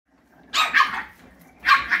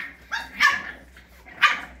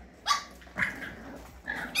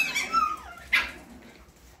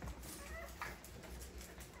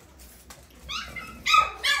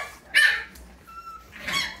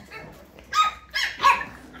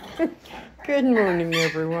Good morning,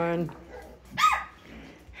 everyone.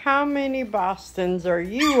 How many Bostons are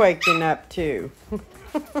you waking up to?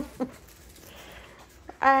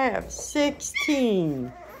 I have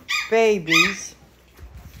 16 babies,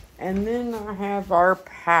 and then I have our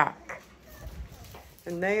pack.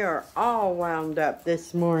 And they are all wound up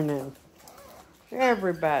this morning.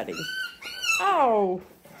 Everybody. Oh.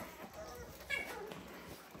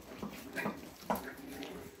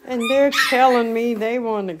 And they're telling me they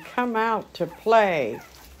want to come out to play.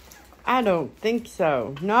 I don't think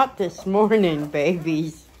so. Not this morning,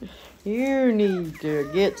 babies. You need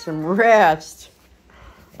to get some rest.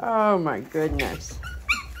 Oh my goodness.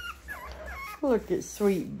 Look at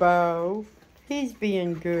sweet Bo. He's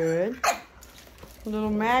being good. Little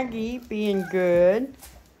Maggie being good.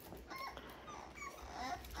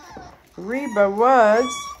 Reba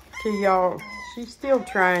was, to y'all, she's still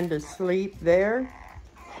trying to sleep there.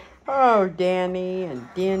 Oh, Danny and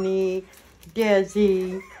Denny,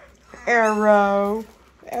 Desi, Arrow.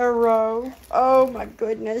 Oh my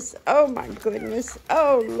goodness. Oh my goodness.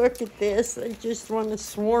 Oh, look at this. They just want to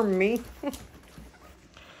swarm me.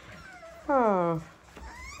 Oh.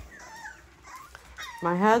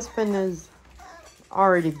 My husband is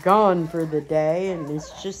already gone for the day, and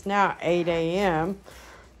it's just now 8 a.m.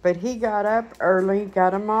 But he got up early,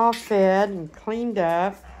 got them all fed and cleaned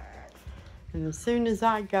up. And as soon as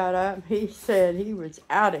I got up, he said he was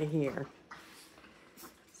out of here.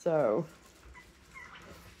 So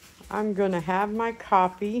I'm going to have my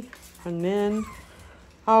coffee, and then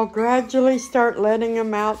I'll gradually start letting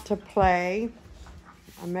them out to play.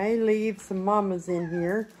 I may leave some mamas in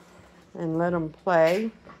here and let them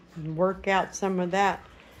play and work out some of that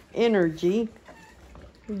energy.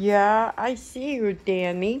 Yeah, I see you,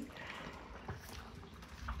 Danny.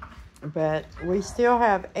 But we still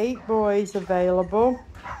have 8 boys available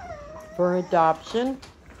for adoption.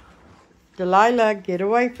 Delilah, get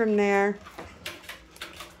away from there.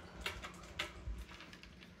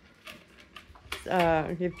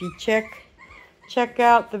 If you check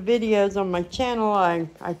out the videos on my channel, I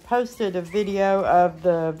posted a video of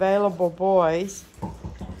the available boys.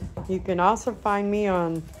 You can also find me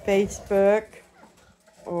on Facebook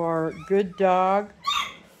or Good Dog,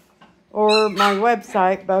 or my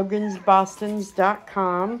website,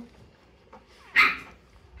 bogansbostons.com.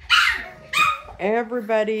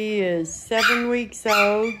 Everybody is 7 weeks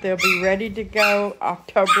old. They'll be ready to go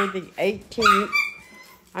October the 18th.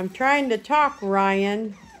 I'm trying to talk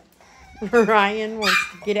Ryan. Ryan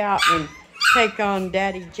wants to get out and take on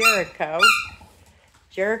Daddy Jericho.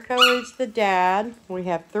 Jericho is the dad. We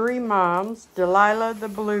have 3 moms. Delilah, the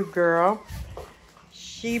blue girl.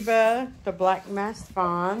 Sheba, the black masked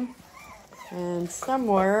fawn. And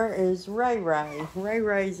somewhere is Ray Ray. Ray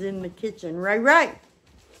Ray's in the kitchen. Ray Ray!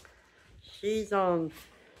 She's on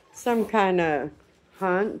some kind of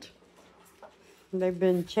hunt. They've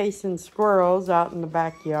been chasing squirrels out in the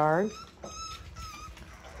backyard.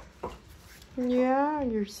 Yeah,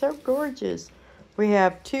 you're so gorgeous. We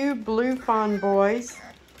have 2 blue fawn boys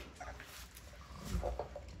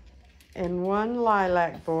and 1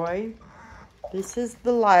 lilac boy. This is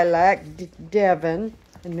the lilac, Devin.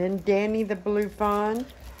 And then Danny the blue fawn.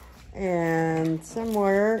 And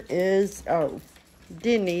somewhere is,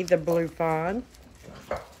 Denny the blue fawn.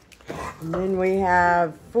 And then we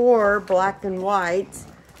have 4 black and whites.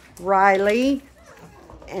 Riley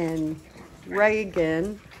and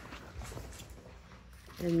Reagan.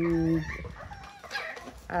 And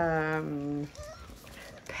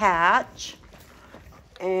Patch.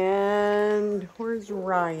 And where's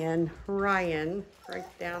Ryan? Ryan,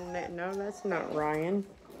 right down there. No, that's not Ryan.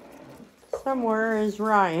 Somewhere is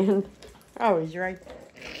Ryan. Oh, he's right there.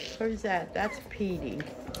 Who's that? That's Petey.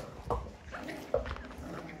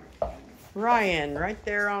 Ryan, right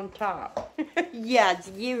there on top. Yeah,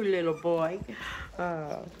 it's you, little boy.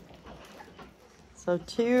 So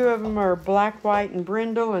 2 of them are black, white, and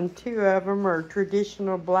brindle, and 2 of them are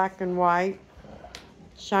traditional black and white,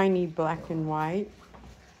 shiny black and white.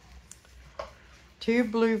 2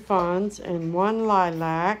 blue fawns and 1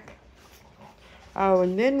 lilac. Oh,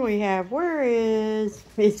 and then we have, where is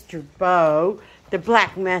Mr. Bo, the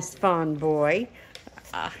black masked fawn boy?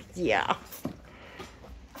 Yeah.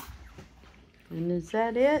 And is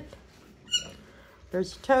that it?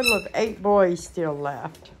 There's a total of 8 boys still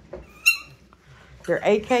left. They're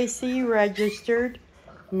AKC registered.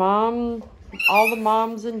 All the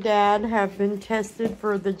moms and dad have been tested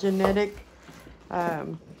for the genetic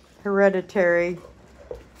hereditary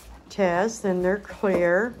test, and they're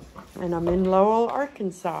clear. And I'm in Lowell,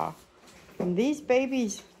 Arkansas. And these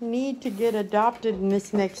babies need to get adopted in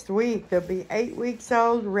this next week. They'll be 8 weeks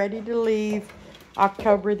old, ready to leave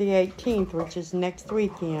October the 18th, which is next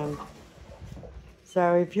weekend.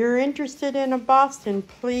 So if you're interested in a Boston,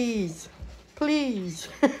 please, please,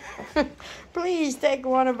 please take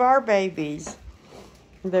one of our babies.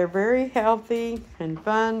 They're very healthy and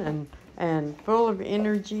fun and full of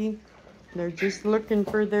energy. They're just looking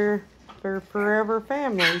for their forever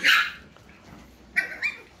families.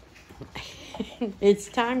 It's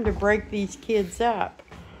time to break these kids up.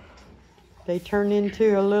 They turn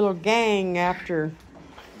into a little gang after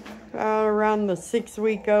around the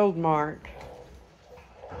 6-week-old mark.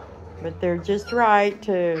 But they're just right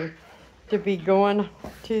to be going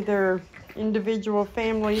to their individual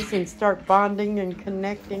families and start bonding and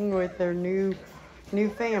connecting with their new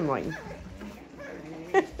family.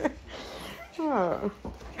 Oh.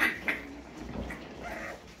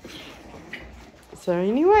 So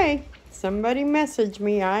anyway, somebody message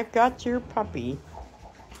me, I've got your puppy.